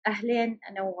أهلين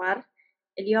نوار.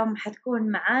 اليوم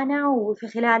حتكون معانا وفي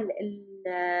خلال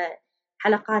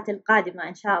الحلقات القادمة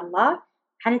إن شاء الله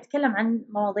حنتكلم عن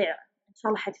مواضيع إن شاء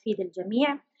الله حتفيد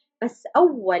الجميع. بس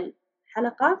أول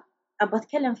حلقة أبغى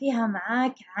أتكلم فيها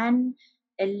معاك عن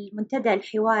المنتدى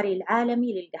الحواري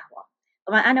العالمي للقهوة.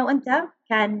 طبعا أنا وأنت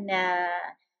كان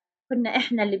كنا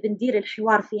إحنا اللي بندير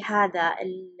الحوار في هذا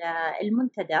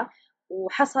المنتدى،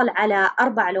 وحصل على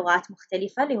 4 لغات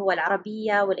مختلفة اللي هو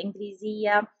العربية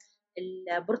والإنجليزية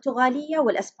البرتغالية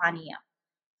والأسبانية.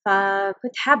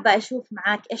 فكنت حابة أشوف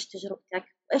معاك إيش تجربتك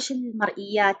وإيش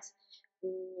المرئيات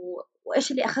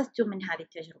وإيش اللي أخذته من هذه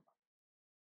التجربة.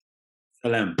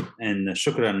 سلام and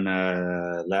شكرا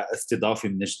لاستضافي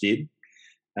من جديد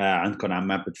عندكم على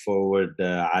مابت فورورد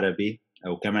عربي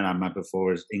وكمان على مابت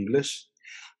فورورد انجلش.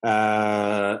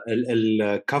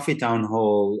 الكافي تاون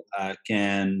هول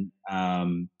كان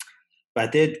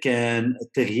بعتقد كان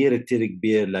تغيير كتير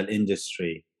كبير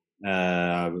للاندستري.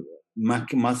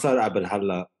 ما صار قبل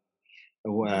هلا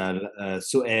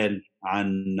سؤال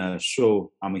عن شو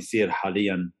عم يصير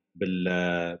حاليا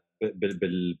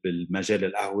بالمجال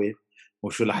القهوي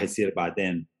وشو رح يصير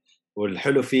بعدين.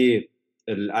 والحلو فيه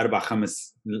الأربع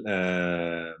خمس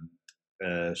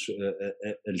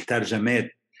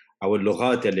الترجمات أو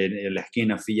اللغات اللي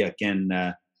حكينا فيها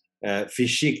كان في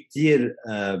شيء كتير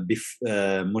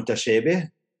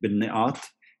متشابه بالنقاط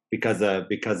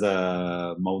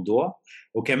بكذا موضوع،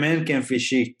 وكمان كان في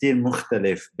شيء كتير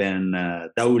مختلف بين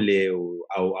دولة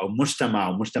أو مجتمع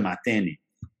ومجتمع تاني.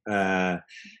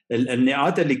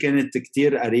 النقاط اللي كانت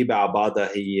كتير قريبة على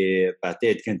بعضها هي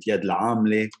بعتقد كانت اليد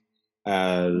العاملة.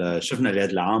 شفنا اليد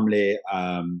العاملة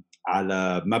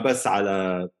على ما بس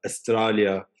على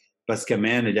استراليا، بس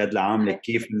كمان اليد العاملة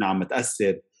كيف إنها عم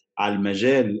تأثر على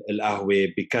المجال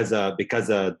القهوي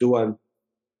بكذا دول.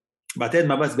 بعتقد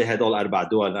ما بس بهدول 4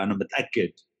 دول، أنا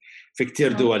متأكد في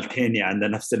كتير دول تانية عندها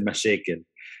نفس المشاكل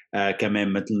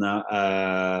كمان مثلنا.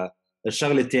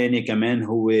 الشغلة الثانية كمان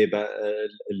هو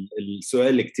السؤال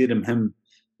اللي كتير مهم،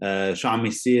 شو عم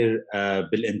يصير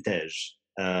بالإنتاج،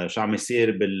 شو عم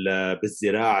يصير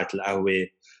بالزراعة القهوة،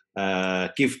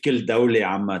 كيف كل دولة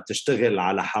عم تشتغل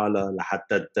على حالها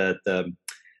لحتى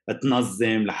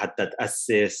تنظم، لحتى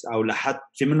تأسس، أو لحتى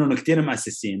في منهم كتير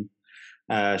مؤسسين.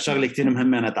 شغلة كتير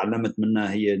مهمة أنا تعلمت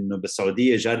منها هي إنه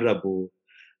بالسعودية جربوا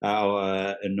أو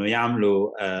إنه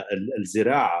يعملوا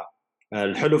الزراعة.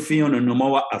 الحلو فيهم إنه ما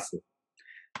وقفوا،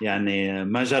 يعني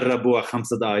ما جربوها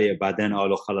 5 دقايق بعدين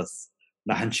قالوا خلص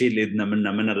رح نشيل ايدنا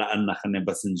منها لأننا خلينا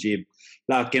بس نجيب.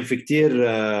 لا، كان في كتير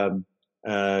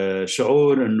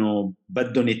شعور إنه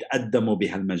بدهم يتقدموا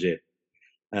بهالمجال.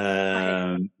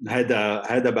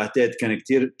 هذا بعتقد كان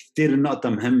كتير نقطة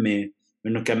مهمة،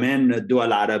 إنه كمان الدول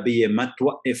العربية ما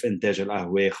توقف إنتاج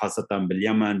القهوة، خاصة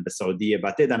باليمن بالسعودية.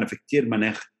 بعتقد أنا في كتير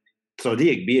مناخ،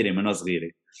 السعودية كبيرة منها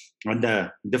صغيرة،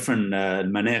 عندها different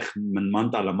المناخ من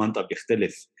منطقة لمنطقة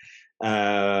بيختلف.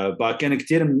 بقى كان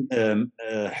كتير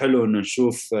حلو إنه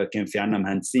نشوف كان في عنا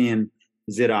مهندسين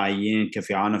زراعيين، كان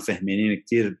في عنا فهمانين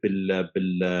كتير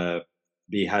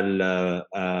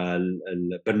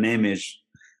بهالبرنامج.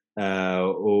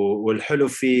 والحلو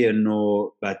فيه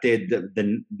إنه بعتقد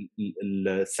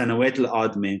السنوات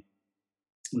القادمة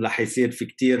رح يصير في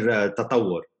كتير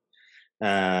تطور.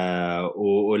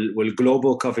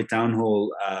 والجلوبال كوفي تاون هول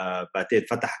بعتقد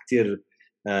فتح كتير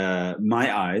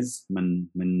ماي ايز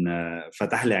من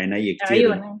فتح لي عيني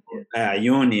كتير،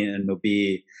 عيوني انه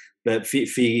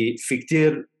في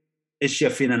كتير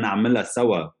اشياء فينا نعملها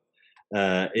سوا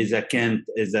اذا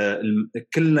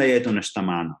كلياتنا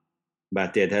اجتمعنا.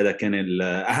 بعتقد هذا كان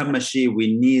اهم شيء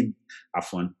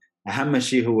اهم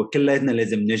شيء هو كلياتنا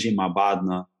لازم نجي مع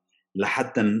بعضنا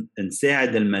لحتى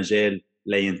نساعد المجال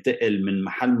لينتقل من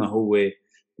محل ما هو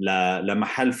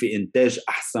لمحل في إنتاج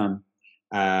أحسن.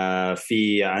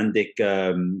 في عندك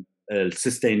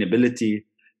السستينابيليتي،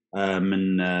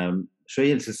 من شو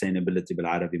هي السستينابيليتي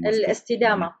بالعربي؟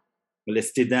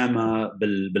 الاستدامة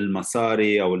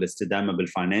بالمصاري، أو الاستدامة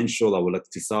بالفاينانشال أو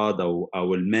الاقتصاد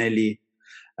أو المالي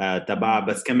تبع،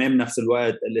 بس كمان بنفس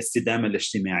الوقت الاستدامة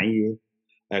الاجتماعية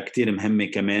كتير مهمة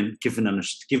كمان.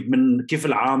 كيف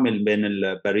العامل بين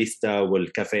الباريستا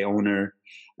والكافيه اونر،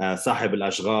 صاحب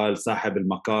الاشغال، صاحب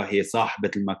المقاهي،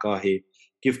 صاحبة المقاهي،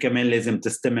 كيف كمان لازم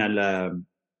تستمع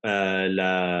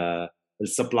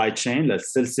للسبلاي تشين،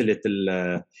 لسلسلة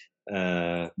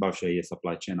بعرف شو هي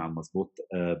سبلاي تشين على المضبوط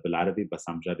بالعربي، بس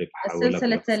عم جرب احاول.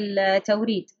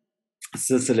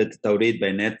 سلسلة التوريد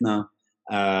بيناتنا.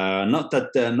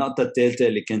 نقطة الثالثة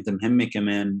اللي كانت مهمة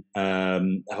كمان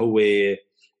هو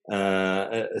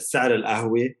سعر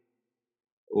القهوة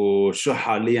وشو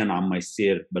حاليا عم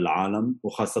يصير بالعالم،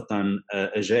 وخاصة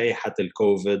جائحة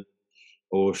الكوفيد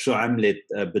وشو عملت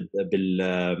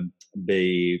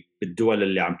بالدول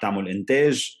اللي عم تعمل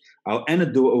إنتاج أو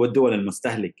والدول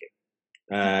المستهلكة.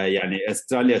 يعني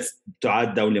استراليا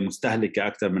تعد دولة مستهلكة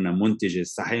أكثر منها منتجة.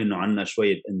 صحيح إنه عندنا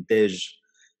شوية إنتاج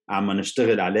عم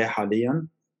نشتغل عليه حاليا،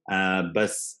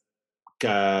 بس ك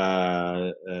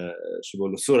شو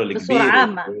بقولوا الصورة بصورة الكبيرة،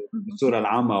 عامة. الصورة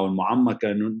العامة أو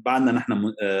المعمقة، إنه بعدنا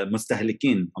نحن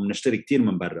مستهلكين، عم نشتري كتير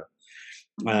من برا.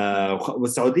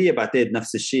 والسعودية بعتقد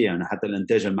نفس الشيء، يعني حتى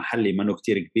الإنتاج المحلي منه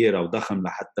كتير كبير أو ضخم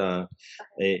لحتى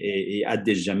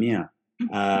يؤدي الجميع.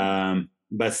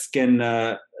 بس كان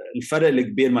الفرق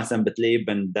الكبير مثلا بتلاقيه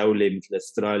بين دولة مثل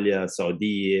استراليا،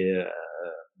 السعودية،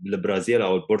 البرازيل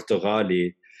أو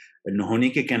البرتغالي، إنه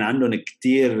هونيك كان عندهم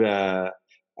كتير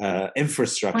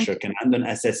infrastructure، كان عندهم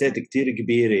أساسات كتير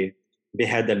كبيرة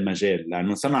بهذا المجال،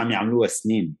 لأنه صنعوا عم يعملوها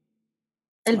سنين.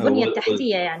 البنية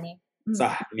التحتية يعني.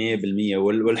 صح 100%.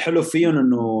 والحلو فيهم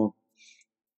إنه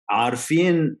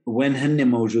عارفين وين هن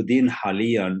موجودين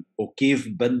حاليا وكيف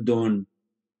بدهم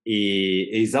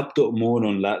يزبطوا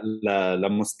امورهم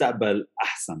لمستقبل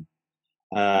احسن.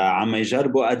 عم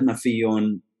يجربوا قد ما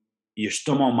فيهم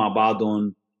يجتمعوا مع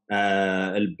بعضهم،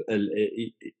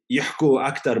 يحكوا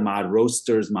اكثر مع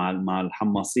الروسترز، مع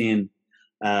الحماصين،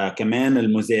 كمان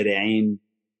المزارعين،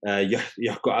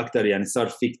 يحكوا اكثر. يعني صار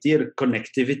في كتير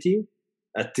كونكتيفيتي،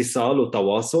 اتصال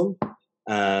وتواصل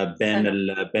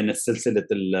بين السلسله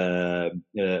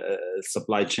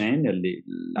السبلاي تشين اللي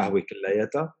القهوه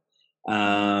كلياتها.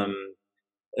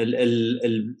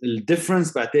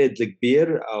 الديفرنس بعتقد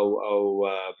الكبير او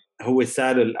هو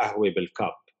سعر القهوه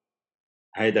بالكاب.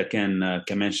 هيدا كان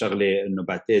كمان شغله انه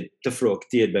بعتقد تفرق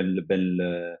كتير بين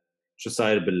شو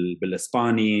صاير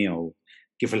بالاسباني، او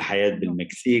كيف الحياه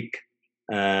بالمكسيك،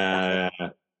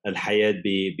 الحياه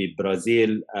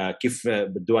ببرازيل، كيف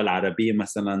بالدول العربيه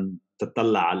مثلا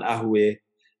تطلع على القهوه،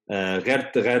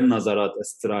 غير نظرات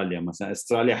استراليا. مثلا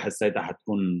استراليا حسيتها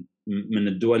حتكون من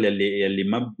الدول اللي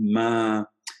ما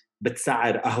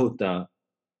بتسعر قهوتها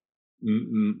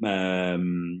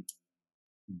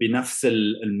بنفس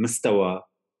المستوى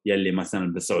يلي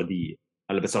مثلا بالسعوديه.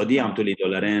 هلا بالسعوديه عم تقولي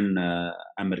 $2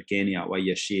 امريكاني او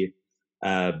اي شيء،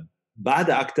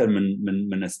 بعدها اكثر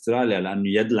من استراليا، لانه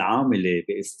يد العامله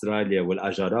باستراليا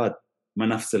والاجارات ما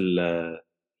نفس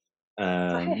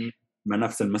ما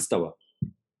نفس المستوى.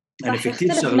 يعني في كثير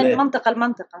يختلف من شغلات. منطقة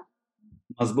لمنطقة.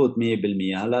 مزبوط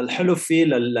 100%. هلا الحلو فيه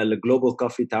للجلوبال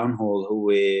كوفي تاون هول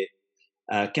هو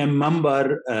كان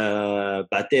منبر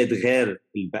بعتقد غير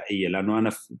البقيه، لانه انا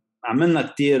عملنا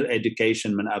كتير education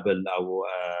من قبل، او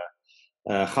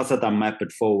خاصه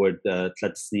مابد فورورد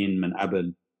 3 سنين من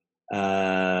قبل.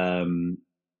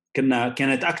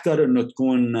 كانت اكثر انه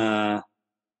تكون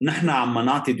نحن عم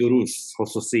نعطي دروس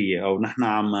خصوصيه، او نحن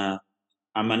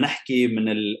عم نحكي من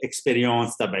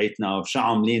الاكسبيرينس تبعتنا وشو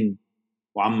عاملين،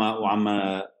 وعم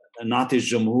نعطي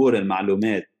الجمهور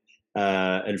المعلومات.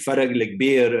 الفرق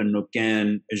الكبير انه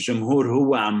كان الجمهور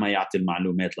هو عم يعطي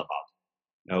المعلومات لبعض،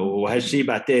 وهالشيء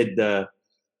بعتقد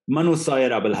منو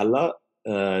صاير قبل هلا.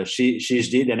 شيء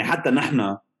جديد. يعني حتى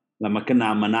نحن لما كنا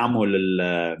عم نعمل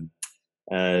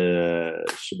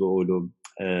شو بيقولوا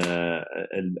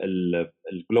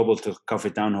الجلوبال كوفي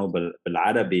تاون هو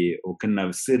بالعربي، وكنا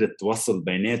بصير التوصل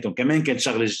بيناتهم، كمان كانت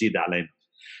شغله جديده علينا.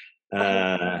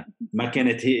 ما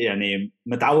كانت هي يعني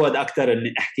متعود اكثر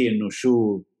اني احكي انه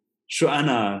شو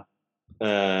انا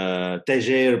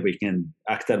تجاربي، كان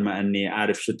اكثر ما اني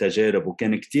اعرف شو تجارب.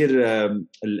 وكان كثير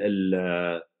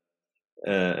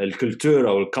الكولتور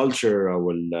او الكالتشر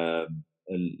او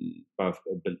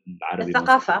بالعربي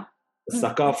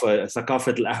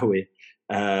ثقافه القهوه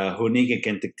هونيك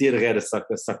كانت كتير غير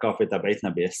الثقافه تبعتنا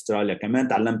باستراليا. كمان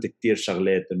تعلمت كتير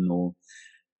شغلات، انه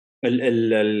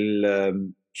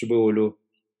شو بيقولوا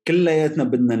كلياتنا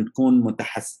بدنا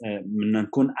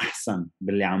نكون احسن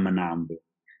باللي عم نعمله،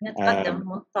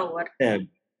 نتقدم ونتطور.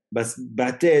 بس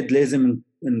بعتقد لازم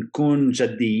نكون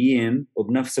جديين،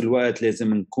 وبنفس الوقت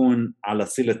لازم نكون على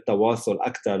صلة تواصل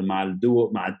أكثر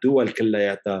مع الدول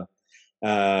كلياتها.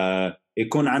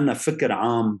 يكون عندنا فكر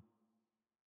عام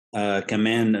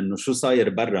كمان انه شو صاير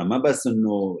برا، ما بس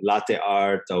انه لاتي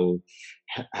ارت او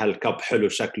هالكب حلو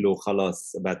شكله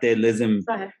خلاص. بعتقد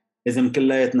لازم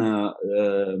كلياتنا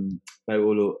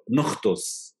بيقولوا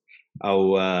نختص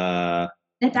او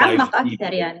نتعمق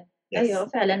اكثر يعني. ايوه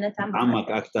فعلا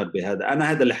نتعمق اكثر بهذا.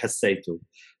 انا هذا اللي حسيته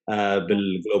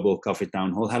بالجلوبال كوفي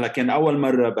تاون هول. هلا كان اول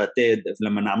مره، بعتقد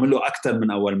لما نعمله اكثر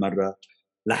من اول مره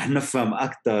رح نفهم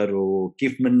اكثر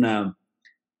وكيف بدنا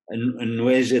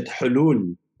نواجد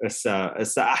حلول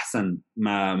هسه احسن.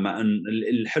 ما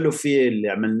الحلو فيه اللي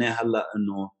عملناه هلا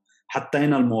انه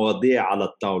حطينا المواضيع على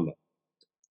الطاوله.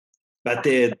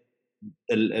 بعتقد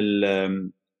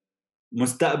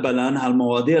مستقبلا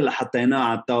هالمواضيع اللي حطيناها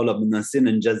على الطاولة بدنا نصير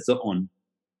نجزئهم،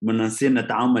 بدنا نصير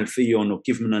نتعامل فيهم،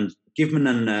 وكيف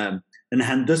بدنا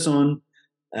نهندسهم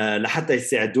لحتى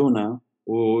يساعدونا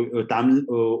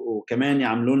وكمان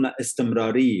يعملوا لنا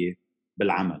استمرارية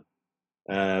بالعمل.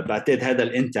 بعتقد هذا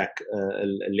الانتاك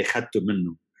اللي خدته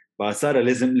منه. فسارة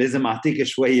لازم أعطيك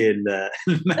شوية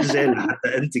المجال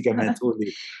حتى أنت كمان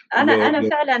تقولي. أنا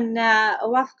فعلا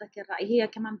أوافقك الرأي. هي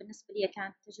كمان بالنسبة لي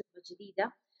كانت تجربة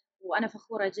جديدة، وأنا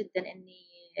فخورة جدا أني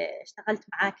اشتغلت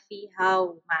معاك فيها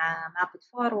ومع مابت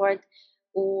فورورد،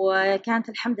 وكانت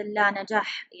الحمد لله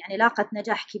نجاح، يعني لاقت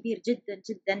نجاح كبير جدا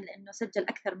جدا، لأنه سجل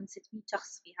أكثر من 600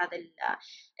 شخص في هذا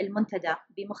المنتدى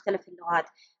بمختلف اللغات.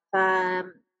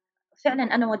 ففعلا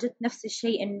أنا وجدت نفس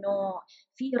الشيء، أنه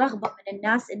في رغبة من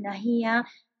الناس أنها هي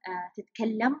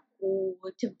تتكلم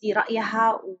وتبدي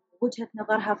رأيها ووجهة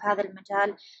نظرها في هذا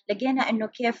المجال. لقينا أنه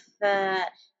كيف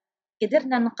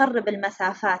قدرنا نقرب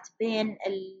المسافات بين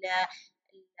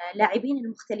اللاعبين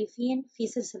المختلفين في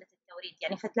سلسلة التوريد.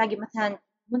 يعني فتلاقي مثلا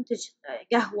منتج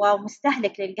قهوة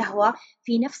ومستهلك للقهوة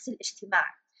في نفس الاجتماع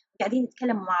قاعدين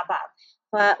يتكلموا مع بعض.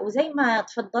 وزي ما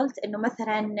تفضلت انه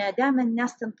مثلا دائما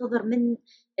الناس تنتظر من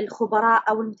الخبراء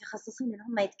او المتخصصين ان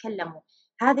هم يتكلموا،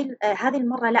 هذه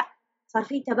المرة لا، صار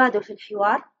في تبادل في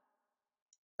الحوار،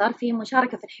 صار في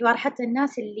مشاركة في الحوار، حتى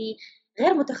الناس اللي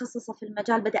غير متخصصة في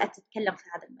المجال بدأت تتكلم في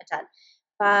هذا المجال.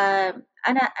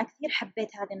 فأنا كثير حبيت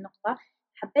هذه النقطة.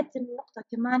 حبيت النقطة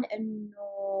كمان أنه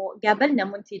قابلنا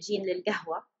منتجين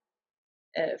للقهوة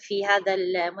في هذا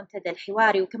المنتدى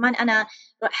الحواري، وكمان أنا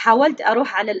حاولت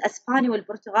أروح على الأسباني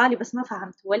والبرتغالي بس ما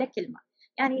فهمت ولا كلمة،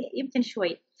 يعني يمكن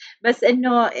شوي، بس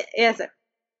أنه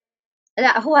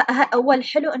لا، هو أول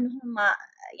حلو أنه هم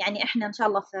يعني إحنا إن شاء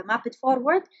الله في مابت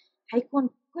فورورد حيكون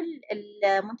كل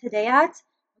المنتديات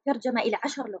مترجمة إلى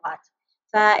 10 لغات،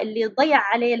 فاللي ضيع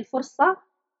عليه الفرصة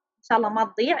إن شاء الله ما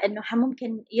تضيع، إنه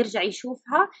ممكن يرجع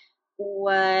يشوفها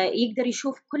ويقدر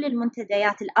يشوف كل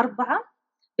المنتديات ال4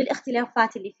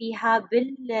 بالاختلافات اللي فيها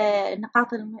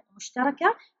بالنقاط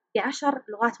المشتركة ب10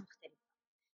 لغات مختلفة.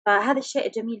 فهذا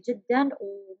الشيء جميل جدا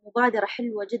ومبادرة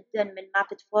حلوة جدا من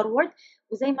مابت فورورد.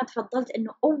 وزي ما تفضلت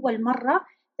إنه أول مرة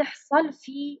تحصل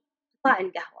في قطاع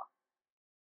القهوة،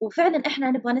 وفعلا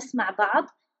إحنا نبغى نسمع بعض،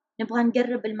 نبغى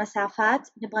نقرب المسافات،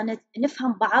 نبغى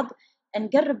نفهم بعض،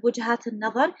 نقرب وجهات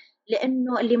النظر،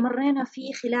 لأنه اللي مرينا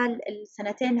فيه خلال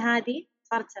السنتين هذه،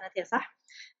 صارت سنتين صح؟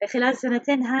 خلال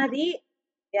السنتين هذه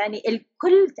يعني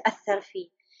الكل تأثر فيه.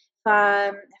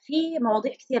 ففي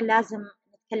مواضيع كثير لازم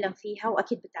نتكلم فيها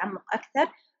وأكيد بتعمق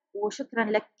أكثر. وشكرا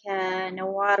لك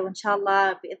نوار، وإن شاء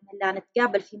الله بإذن الله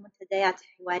نتقابل في منتديات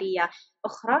حوارية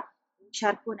أخرى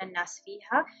ويشاركونا الناس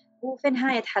فيها. وفي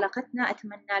نهاية حلقتنا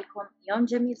أتمنى لكم يوم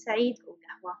جميل سعيد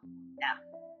وقهوة.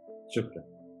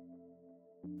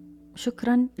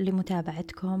 شكرا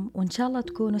لمتابعتكم، وإن شاء الله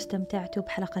تكونوا استمتعتوا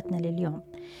بحلقتنا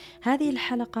لليوم. هذه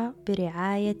الحلقة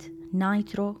برعاية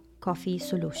نايترو كوفي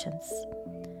سولوشنز.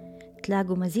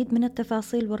 تلاقوا مزيد من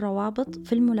التفاصيل والروابط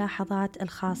في الملاحظات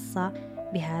الخاصة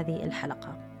بهذه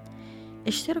الحلقة.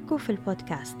 اشتركوا في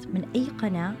البودكاست من أي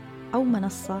قناة أو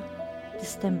منصة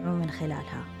تستمعوا من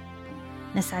خلالها.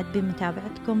 نسعد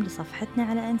بمتابعتكم لصفحتنا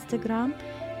على انستغرام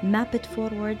Map It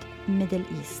Forward Middle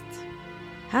East.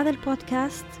 هذا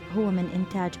البودكاست هو من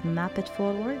إنتاج Map It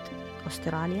Forward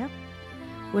أستراليا،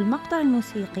 والمقطع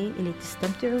الموسيقي اللي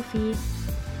تستمتعوا فيه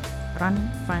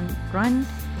Run Fun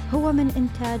Run هو من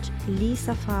إنتاج لي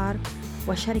سفار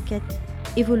وشركة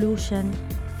Evolution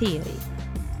Theory.